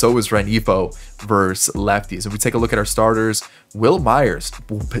 and then so is Renifo versus lefties. If we take a look at our starters, Will Myers,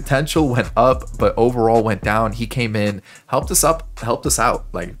 potential went up, but overall went down. He came in, helped us out,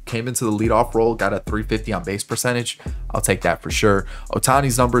 like came into the leadoff role, got a 350 on base percentage. I'll take that for sure.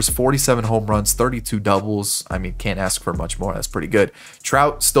 Ohtani's numbers, 47 home runs, 32 doubles. I mean, can't ask for much more. That's pretty good.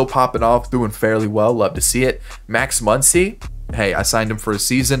 Trout still popping off, doing fairly well. Love to see it. Max Muncy, hey, I signed him for a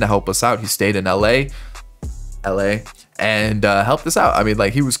season to help us out. He stayed in LA, and helped us out. I mean,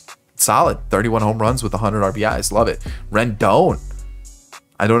 like, he was solid. 31 home runs with 100 RBIs. Love it. Rendon,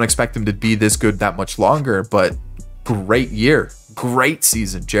 I don't expect him to be this good that much longer, but great year. Great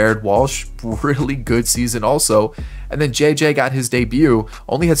season. Jared Walsh, really good season also. And then JJ got his debut.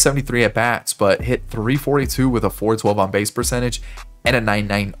 Only had 73 at-bats, but hit 342 with a 412 on base percentage and a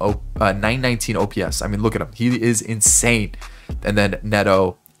 919 OPS. I mean, look at him. He is insane. And then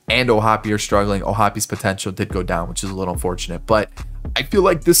Neto and Ohapi are struggling. Ohapi's potential did go down, which is a little unfortunate. But I feel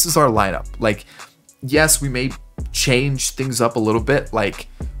like this is our lineup. Like, yes, we may change things up a little bit. Like,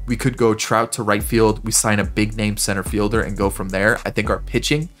 We could go Trout to right field. We sign a big name center fielder and go from there. I think our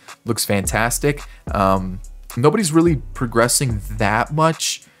pitching looks fantastic. Nobody's really progressing that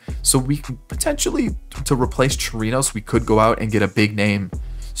much. So we can potentially, to replace Chirinos, we could go out and get a big name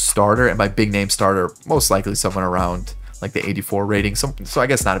starter. And by big name starter, most likely someone around like the 84 rating. So I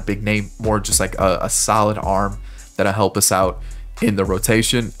guess not a big name, more just like a solid arm that'll help us out in the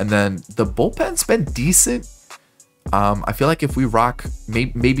rotation. And then the bullpen's been decent. I feel like if we rock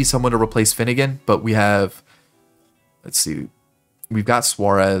maybe someone to replace Finnegan, but we have, let's see, we've got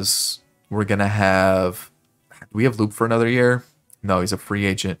Suarez. We're going to have, do we have Luke for another year? No, he's a free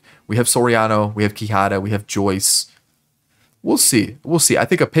agent. We have Soriano, we have Quijada, we have Joyce. We'll see. We'll see. I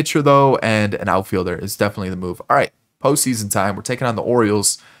think a pitcher, though, and an outfielder is definitely the move. All right, postseason time. We're taking on the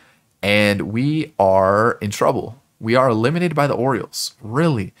Orioles, and we are in trouble. We are eliminated by the Orioles.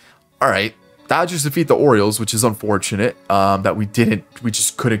 Really? All right. Dodgers defeat the Orioles, which is unfortunate that we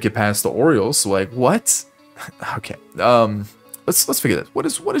just couldn't get past the Orioles. So, like, what? Okay. Let's figure this.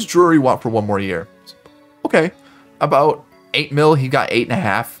 What does Drury want for one more year? Okay. About 8 mil. He got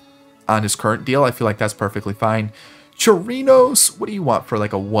 8.5 on his current deal. I feel like that's perfectly fine. Chirinos, what do you want for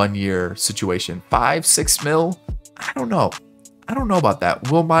like a 1 year situation? 5, 6 mil? I don't know. I don't know about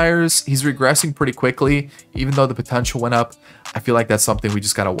that. Will Myers, he's regressing pretty quickly, even though the potential went up. I feel like that's something we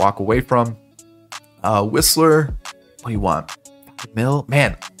just got to walk away from. Whistler, what do you want? 5 mil?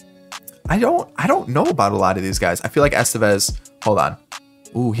 Man, I don't know about a lot of these guys. I feel like Estevez, hold on.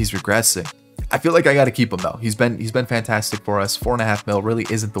 Ooh, he's regressing. I feel like I got to keep him though. He's been fantastic for us. 4.5 mil really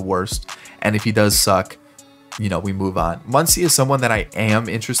isn't the worst. And if he does suck, you know, we move on. Muncy is someone that I am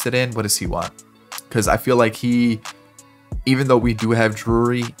interested in. What does he want? Because I feel like even though we do have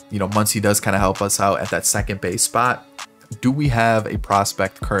Drury, you know, Muncy does kind of help us out at that second base spot. Do we have a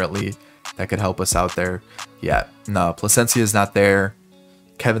prospect currently that could help us out there? Yeah, no, Placencia is not there.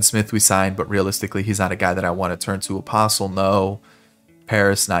 Kevin Smith we signed, but realistically, he's not a guy that I want to turn to. Apostle, no.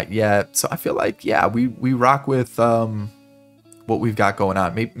 Paris, not yet. So I feel like, yeah, we rock with what we've got going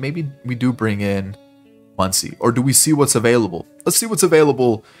on. Maybe we do bring in Muncy, or do we see what's available? Let's see what's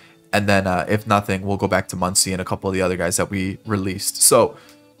available, and then if nothing, we'll go back to Muncy and a couple of the other guys that we released. So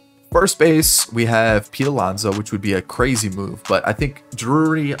first base, we have Pete Alonso, which would be a crazy move, but I think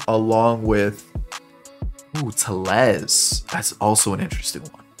Drury along with Tellez, that's also an interesting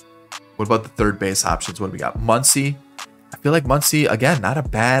one. What about the third base options? What do we got? Muncy. I feel like Muncy, again, not a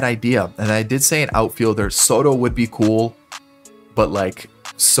bad idea. And I did say an outfielder. Soto would be cool, but like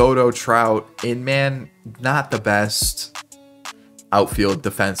Soto, Trout, Inman, not the best outfield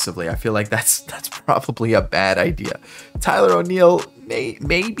defensively. I feel like that's probably a bad idea. Tyler O'Neill,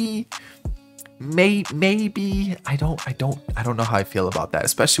 maybe. I don't know how I feel about that,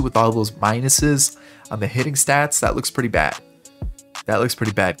 especially with all those minuses on the hitting stats. That looks pretty bad.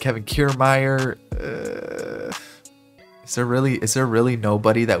 Kevin Kiermaier, is there really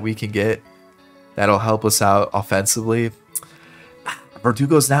nobody that we can get that'll help us out offensively?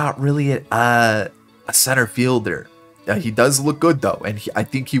 Verdugo's not really a center fielder. He does look good though, and I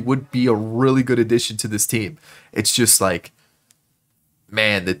think he would be a really good addition to this team. It's just like,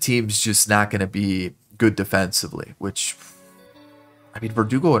 man, the team's just not going to be good defensively, which, I mean,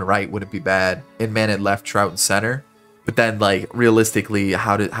 Verdugo and right wouldn't be bad. Inman at left, Trout and center. But then, like, realistically,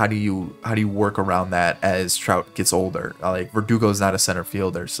 how do you work around that as Trout gets older? Like, Verdugo's not a center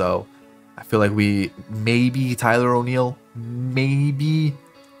fielder, so I feel like maybe Tyler O'Neill, maybe.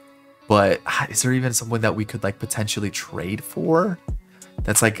 But is there even someone that we could like potentially trade for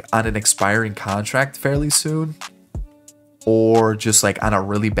that's like on an expiring contract fairly soon, or just like on a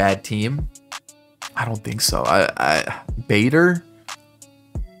really bad team? I don't think so. Bader,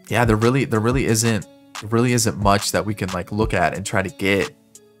 yeah, there really isn't much that we can like look at and try to get.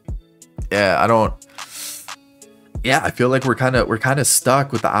 Yeah, I feel like we're kind of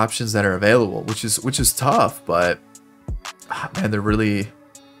stuck with the options that are available, which is tough, but man, they're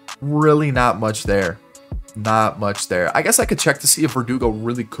really not much there. I guess I could check to see if Verdugo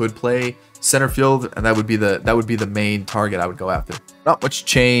really could play center field, and that would be the main target I would go after. Not much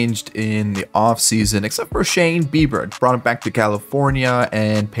changed in the offseason except for Shane Bieber. Brought him back to California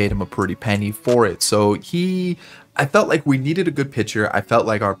and paid him a pretty penny for it. So I felt like we needed a good pitcher. I felt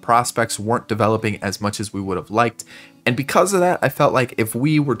like our prospects weren't developing as much as we would have liked. And because of that, I felt like if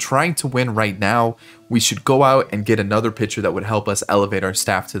we were trying to win right now, we should go out and get another pitcher that would help us elevate our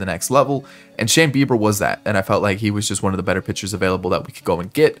staff to the next level. And Shane Bieber was that. And I felt like he was just one of the better pitchers available that we could go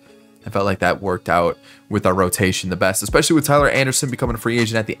and get. I felt like that worked out with our rotation the best, especially with Tyler Anderson becoming a free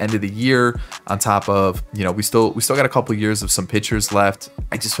agent at the end of the year. On top of, you know, we still got a couple years of some pitchers left.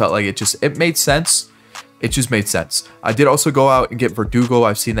 I just felt like it made sense. it just made sense. I did also go out and get Verdugo.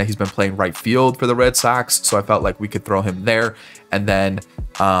 I've seen that he's been playing right field for the Red Sox, so I felt like we could throw him there. And then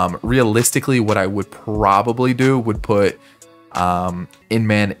realistically, what I would probably do would put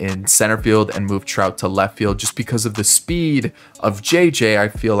Inman in center field and move Trout to left field, just because of the speed of JJ. I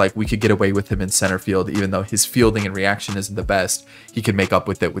feel like we could get away with him in center field, even though his fielding and reaction isn't the best. He could make up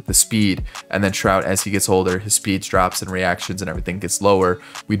with it with the speed. And then Trout, as he gets older, his speed drops and reactions and everything gets lower.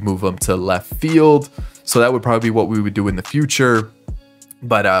 We'd move him to left field. So that would probably be what we would do in the future.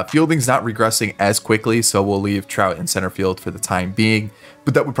 But fielding's not regressing as quickly, so we'll leave Trout in center field for the time being.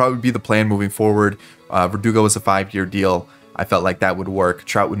 But that would probably be the plan moving forward. Verdugo is a 5-year deal. I felt like that would work.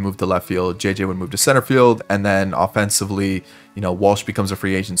 Trout would move to left field, JJ would move to center field, and then offensively, you know, Walsh becomes a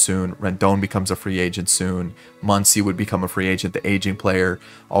free agent soon, Rendon becomes a free agent soon, Muncy would become a free agent, the aging player.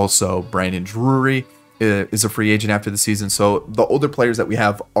 Also, Brandon Drury is a free agent after the season. So the older players that we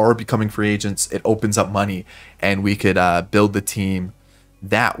have are becoming free agents. It opens up money, and we could build the team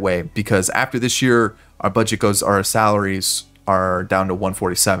that way, because after this year, our salaries are down to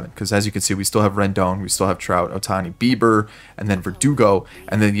 147, because as you can see, we still have Rendon, we still have Trout, Ohtani, Bieber, and then Verdugo,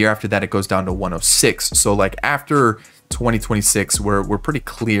 and then the year after that it goes down to 106. So like after 2026, we're pretty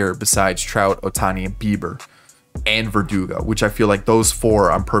clear besides Trout, Ohtani, and Bieber and Verdugo, which I feel like those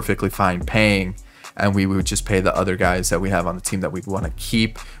four I'm perfectly fine paying, and we would just pay the other guys that we have on the team that we want to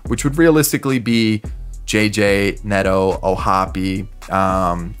keep, which would realistically be JJ, Neto, Ohapi,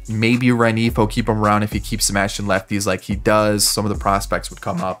 maybe Renifo, keep him around if he keeps smashing lefties like he does. Some of the prospects would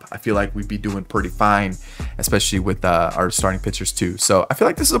come up. I feel like we'd be doing pretty fine, especially with our starting pitchers too. So I feel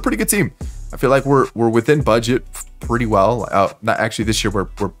like this is a pretty good team. I feel like we're within budget pretty well. Not actually, this year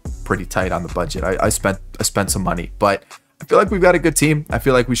we're pretty tight on the budget. I spent some money, but I feel like we've got a good team. I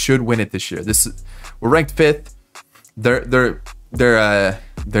feel like we should win it this year. We're ranked 5th. They're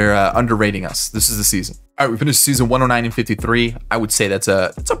underrating us. This is the season. All right, we finished season 109-53. I would say that's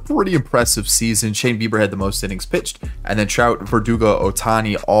a pretty impressive season. Shane Bieber had the most innings pitched, and then Trout, Verdugo,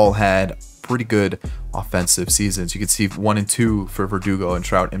 Ohtani all had pretty good offensive seasons. You can see 1 and 2 for Verdugo and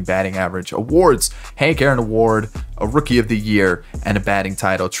Trout in batting average. Awards: Hank Aaron Award, a Rookie of the Year, and a batting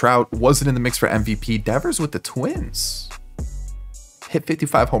title. Trout wasn't in the mix for MVP. Devers with the Twins hit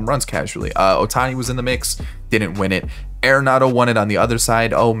 55 home runs casually. Ohtani was in the mix, didn't win it. Arenado won it on the other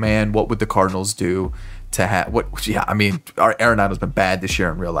side. Oh man, what would the Cardinals do to have what? Yeah, I mean, our Arenado's been bad this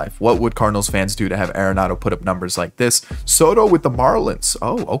year in real life. What would Cardinals fans do to have Arenado put up numbers like this? Soto with the Marlins.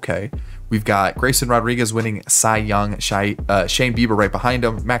 Oh, okay. We've got Grayson Rodriguez winning Cy Young, Shane Bieber right behind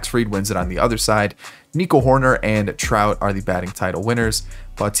him. Max Fried wins it on the other side. Nico Horner and Trout are the batting title winners.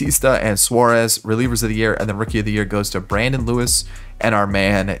 Bautista and Suarez, relievers of the year, and then Rookie of the Year goes to Brandon Lewis and our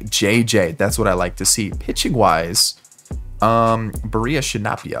man JJ. That's what I like to see. Pitching wise, Berea should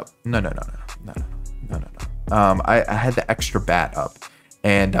not be up. No. I had the extra bat up,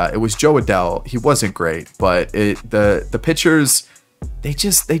 and it was Joe Adell. He wasn't great, but the pitchers, they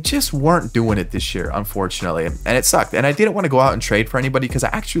just weren't doing it this year, unfortunately, and it sucked. And I didn't want to go out and trade for anybody because I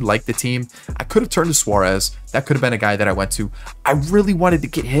actually liked the team. I could have turned to Suarez. That could have been a guy that I went to. I really wanted to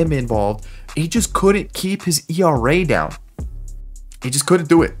get him involved. He just couldn't keep his ERA down. He just couldn't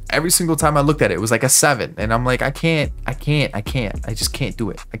do it. Every single time I looked at it, it was like a 7. And I'm like, I just can't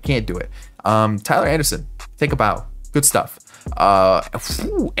do it. I can't do it. Tyler Anderson, take a bow. Good stuff.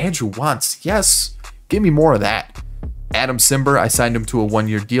 Andrew Wantz. Yes. Give me more of that. Adam Simber, I signed him to a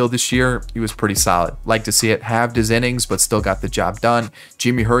 1-year deal this year. He was pretty solid. Like to see it. Halved his innings, but still got the job done.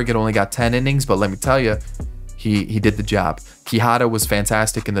 Jimmy Hurrigan only got 10 innings, but let me tell you, he did the job. Quijada was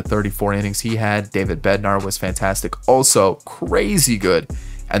fantastic in the 34 innings he had. David Bednar was fantastic. Also, crazy good.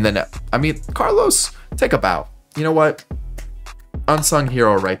 And then, I mean, Carlos, take a bow. You know what? Unsung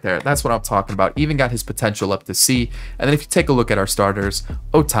hero right there. That's what I'm talking about. Even got his potential up to C. And then if you take a look at our starters,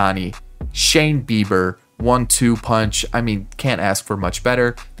 Ohtani, Shane Bieber, 1-2 punch. I mean, can't ask for much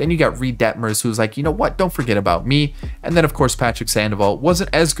better. Then you got Reed Detmers, who's like, you know what? Don't forget about me. And then, of course, Patrick Sandoval wasn't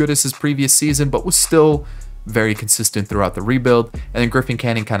as good as his previous season, but was still very consistent throughout the rebuild. And then Griffin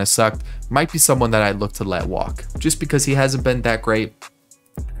Canning kind of sucked. Might be someone that I'd look to let walk just because he hasn't been that great.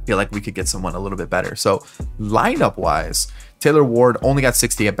 I feel like we could get someone a little bit better. So lineup wise, Taylor Ward only got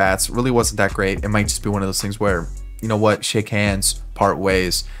 60 at bats. Really wasn't that great. It might just be one of those things where, you know what, shake hands, part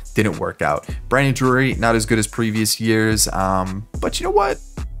ways. Didn't work out. Brandon Drury, not as good as previous years. But you know what?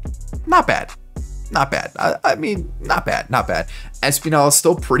 Not bad. Not bad. I mean, not bad. Espinal is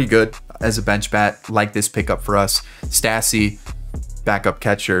still pretty good as a bench bat. Like this pickup for us. Stassi, backup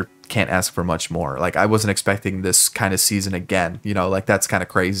catcher. Can't ask for much more. Like, I wasn't expecting this kind of season again. You know, like, that's kind of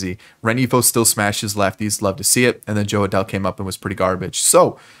crazy. Renifo still smashes lefties. Love to see it. And then Joe Adell came up and was pretty garbage.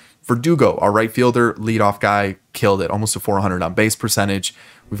 So, Verdugo, our right fielder, leadoff guy, killed it. Almost a 400 on base percentage.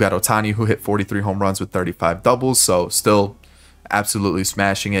 We've got Ohtani, who hit 43 home runs with 35 doubles. So still absolutely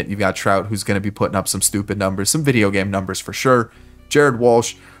smashing it. You've got Trout, who's going to be putting up some stupid numbers, some video game numbers for sure. Jared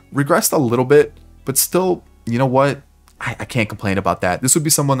Walsh regressed a little bit, but still, you know what? I can't complain about that. This would be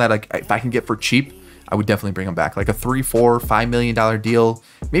someone that, like, if I can get for cheap, I would definitely bring him back. Like a $3, $4, $5 million deal,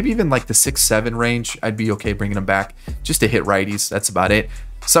 maybe even like the 6, 7 range. I'd be okay bringing him back just to hit righties. That's about it.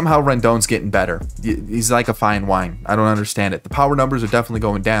 Somehow Rendon's getting better. He's like a fine wine. I don't understand it. The power numbers are definitely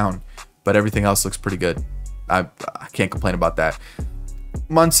going down, but everything else looks pretty good. I can't complain about that.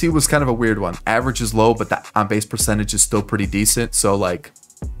 Muncy was kind of a weird one. Average is low, but the on-base percentage is still pretty decent. So like,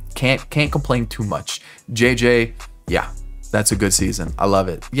 can't complain too much. JJ, yeah, that's a good season. I love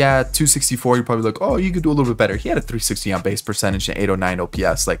it. Yeah, 264, you're probably like, oh, you could do a little bit better. He had a 360 on base percentage and 809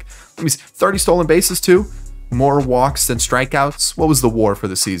 OPS. Like, let me see, 30 stolen bases too. More walks than strikeouts. What was the WAR for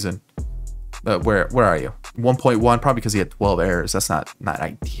the season? Where are you? 1.1, probably because he had 12 errors. That's not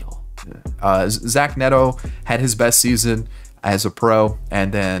ideal. Zach Neto had his best season as a pro,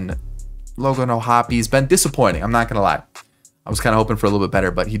 and then Logan O'Hoppy's been disappointing. I'm not gonna lie. I was kind of hoping for a little bit better,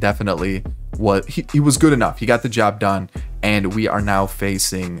 but he definitely was. He was good enough. He got the job done, and we are now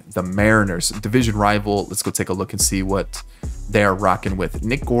facing the Mariners, division rival. Let's go take a look and see what they're rocking with.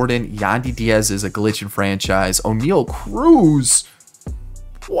 Nick Gordon, Yandy Diaz is a glitch in franchise. O'Neal Cruz,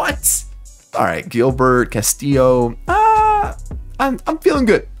 what? All right, Gilbert, Castillo. I'm feeling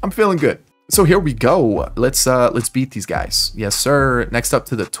good. I'm feeling good. So here we go. Let's beat these guys. Yes, sir. Next up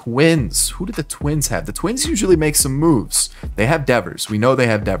to the Twins. Who did the Twins have? The Twins usually make some moves. They have Devers. We know they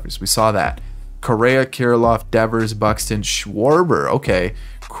have Devers. We saw that. Correa, Kirilloff, Devers, Buxton, Schwarber. Okay.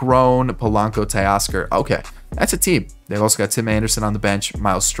 Crone, Polanco, Teoscar. Okay. That's a team. They've also got Tim Anderson on the bench.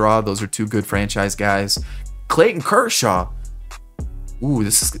 Miles Straw. Those are two good franchise guys. Clayton Kershaw. Ooh,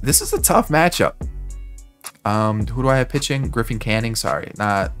 this is a tough matchup. Who do I have pitching? Griffin Canning. Sorry,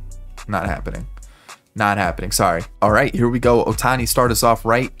 not happening. Not happening. Sorry. All right, here we go. Ohtani start us off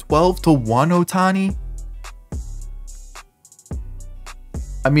right. 12-1 Ohtani.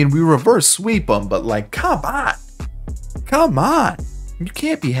 I mean, we reverse sweep them, but like, come on. Come on. You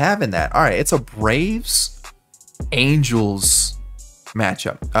can't be having that. All right, it's a Braves Angels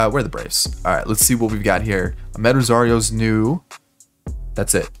matchup. Where are the Braves? All right, let's see what we've got here. Ahmed Rosario's new.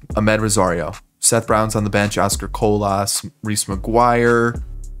 That's it. Ahmed Rosario. Seth Brown's on the bench. Oscar Colas, Reese McGuire.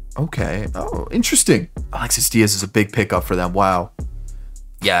 Okay. Oh, interesting. Alexis Diaz is a big pickup for them. Wow.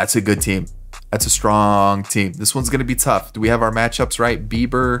 Yeah, that's a good team. That's a strong team. This one's going to be tough. Do we have our matchups right?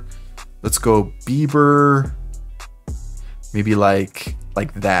 Bieber. Let's go Bieber. Maybe like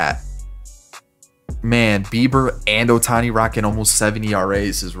that. Man, Bieber and Ohtani rocking almost 7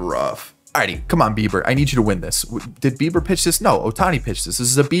 ERAs is rough. Alrighty, come on, Bieber. I need you to win this. Did Bieber pitch this? No, Ohtani pitched this. This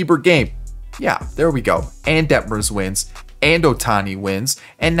is a Bieber game. Yeah, there we go. And Detmers wins. And Ohtani wins.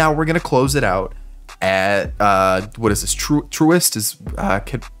 And now we're going to close it out at, what is this? Truist is,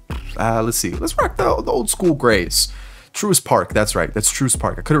 let's see. Let's rock the old school grays. Truist Park. That's right. That's Truist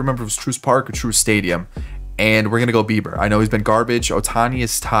Park. I couldn't remember if it was Truist Park or Truist Stadium. And we're going to go Bieber. I know he's been garbage. Ohtani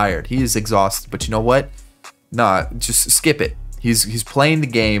is tired. He is exhausted. But you know what? Nah, just skip it. He's playing the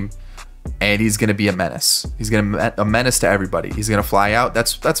game. And he's going to be a menace. He's going to be a menace to everybody. He's going to fly out.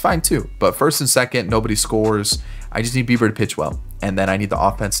 That's fine too. But first and second, nobody scores. I just need Bieber to pitch well. And then I need the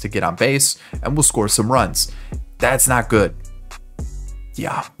offense to get on base. And we'll score some runs. That's not good.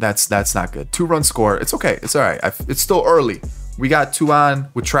 Yeah, that's not good. 2-run score. It's okay. It's all right. It's still early. We got 2 on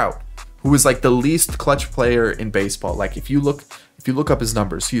with Trout, who is like the least clutch player in baseball. Like if you look up his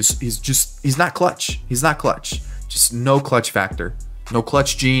numbers, he's not clutch. He's not clutch. Just no clutch factor. No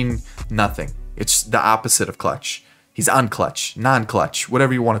clutch gene, nothing. It's the opposite of clutch. He's unclutch, non-clutch,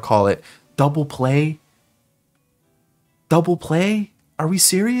 whatever you want to call it. Double play? Double play? Are we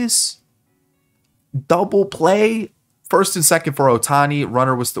serious? Double play? First and second for Ohtani.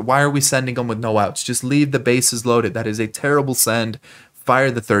 Runner was why are we sending him with no outs? Just leave the bases loaded. That is a terrible send.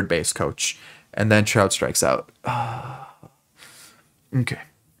 Fire the third base coach. And then Trout strikes out. Okay.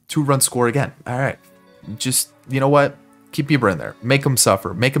 2-run score again. All right. Just, you know what? Keep Bieber in there. Make him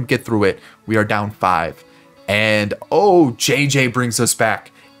suffer. Make him get through it. We are down 5. And, oh, JJ brings us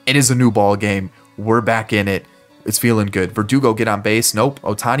back. It is a new ball game. We're back in it. It's feeling good. Verdugo get on base. Nope.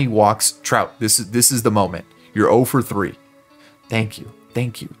 Ohtani walks. Trout, this is the moment. You're 0 for 3. Thank you.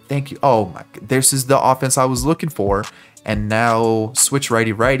 Thank you. Thank you. Oh, my God. This is the offense I was looking for. And now, switch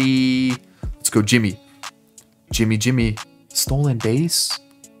righty-righty. Let's go Jimmy. Jimmy. Stolen base?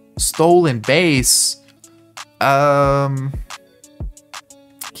 Stolen base? Quijada,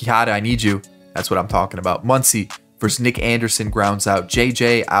 I need you. That's what I'm talking about. Muncy, versus Nick Anderson, grounds out.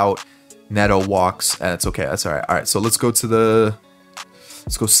 JJ out. Neto walks. That's okay. That's all right. All right. So let's go Simber.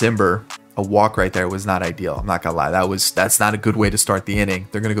 A walk right there was not ideal. I'm not gonna lie. That's not a good way to start the inning.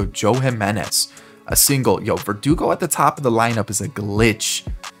 They're gonna go Joe Jimenez. A single. Yo, Verdugo at the top of the lineup is a glitch.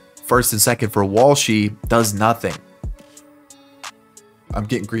 First and second for Walshy does nothing. I'm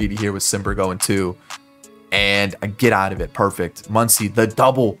getting greedy here with Simber going 2. And I get out of it. Perfect. Muncy, the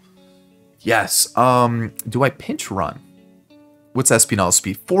double. Yes. Do I pinch run? What's Espinal's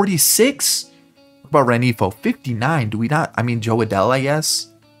speed? 46? What about Renifo? 59. Do we not? I mean, Joe Adele, I guess.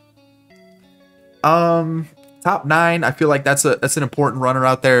 Top 9. I feel like that's an important runner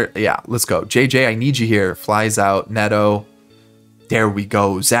out there. Yeah, let's go. JJ, I need you here. Flies out. Neto. There we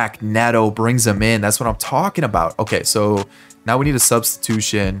go. Zach Neto brings him in. That's what I'm talking about. Okay, so now we need a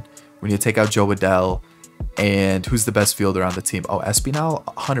substitution. We need to take out Joe Adele. And who's the best fielder on the team? Oh, Espinal,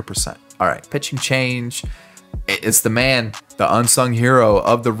 100%. All right, pitching change. It's the man, the unsung hero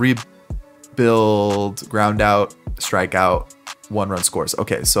of the rebuild. Ground out, strikeout, 1-run scores.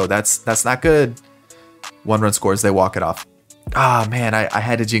 Okay, so that's not good. 1-run scores, they walk it off. Ah, man, I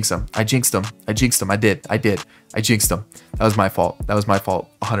had to jinx him. I jinxed him. I did. I jinxed him. That was my fault.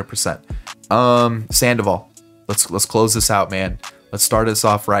 100%. Sandoval. Let's close this out, man. Let's start this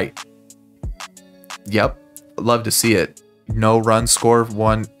off right. Yep. Love to see it. No run score,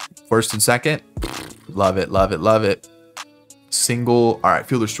 1 first and second. Love it. Single. All right,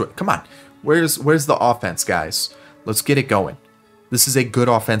 fielder's choice. Come on. Where's the offense, guys? Let's get it going. This is a good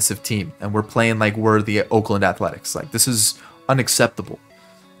offensive team, and we're playing like we're the Oakland Athletics. Like, this is unacceptable.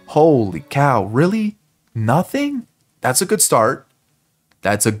 Holy cow. Really? Nothing? That's a good start.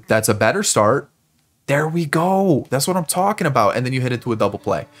 That's a better start. There we go. That's what I'm talking about. And then you hit it to a double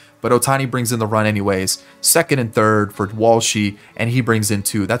play. But Ohtani brings in the run anyways. Second and third for Walshy, and he brings in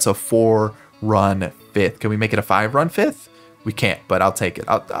 2. That's a 4-run 5th. Can we make it a 5-run 5th? We can't, but I'll take it.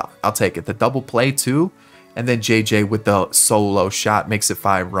 I'll take it. The double play too. And then JJ with the solo shot makes it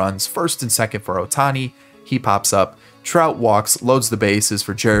 5 runs. First and second for Ohtani. He pops up. Trout walks, loads the bases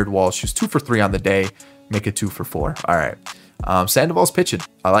for Jared Walsh, who's 2 for 3 on the day. Make it 2 for 4. All right. Sandoval's pitching.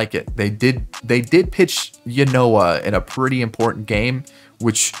 I like it. They did pitch Yanoa in a pretty important game,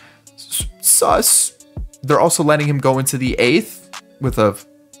 which sus. They're also letting him go into the 8th with a...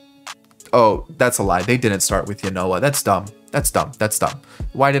 Oh, that's a lie. They didn't start with Yanoa. That's dumb. That's dumb.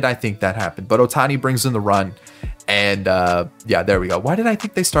 Why did I think that happened? But Ohtani brings in the run. And yeah, there we go. Why did I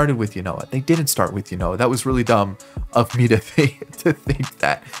think they started with Yanoa? They didn't start with Yanoa. That was really dumb of me to think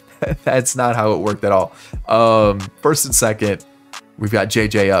that. That's not how it worked at all. First and second, we've got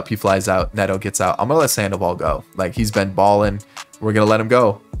JJ up. He flies out. Neto gets out. I'm going to let Sandoval go. Like, he's been balling. We're going to let him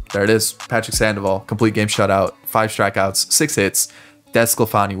go. There it is. Patrick Sandoval. Complete game shutout. 5 strikeouts. 6 hits.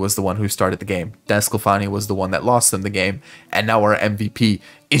 Desclafani was the one who started the game. Desclafani was the one that lost them the game. And now our MVP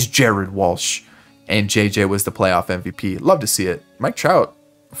is Jared Walsh. And JJ was the playoff MVP. Love to see it. Mike Trout,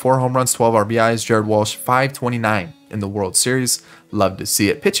 4 home runs, 12 RBIs. Jared Walsh, 529 in the World Series. Love to see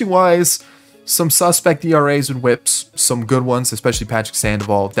it. Pitching-wise, some suspect ERAs and whips. Some good ones, especially Patrick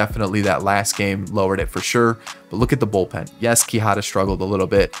Sandoval. Definitely that last game lowered it for sure. But look at the bullpen. Yes, Quijada struggled a little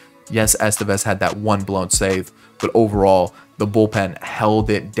bit. Yes, Estevez had that 1 blown save. But overall, the bullpen held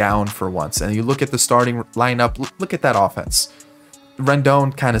it down for once. And you look at the starting lineup, look at that offense.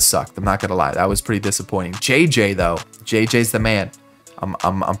 Rendon kind of sucked. I'm not going to lie. That was pretty disappointing. JJ, though. JJ's the man.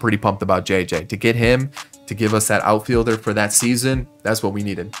 I'm pretty pumped about JJ. To get him, to give us that outfielder for that season, that's what we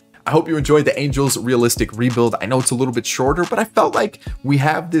needed. I hope you enjoyed the Angels realistic rebuild. I know it's a little bit shorter, but I felt like we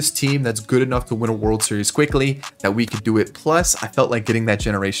have this team that's good enough to win a World Series quickly, that we could do it. Plus, I felt like getting that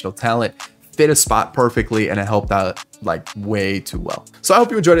generational talent fit a spot perfectly, and it helped out like way too well. So I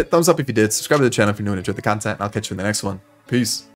hope you enjoyed it. Thumbs up if you did. Subscribe to the channel if you're new and enjoyed the content. And I'll catch you in the next one. Peace.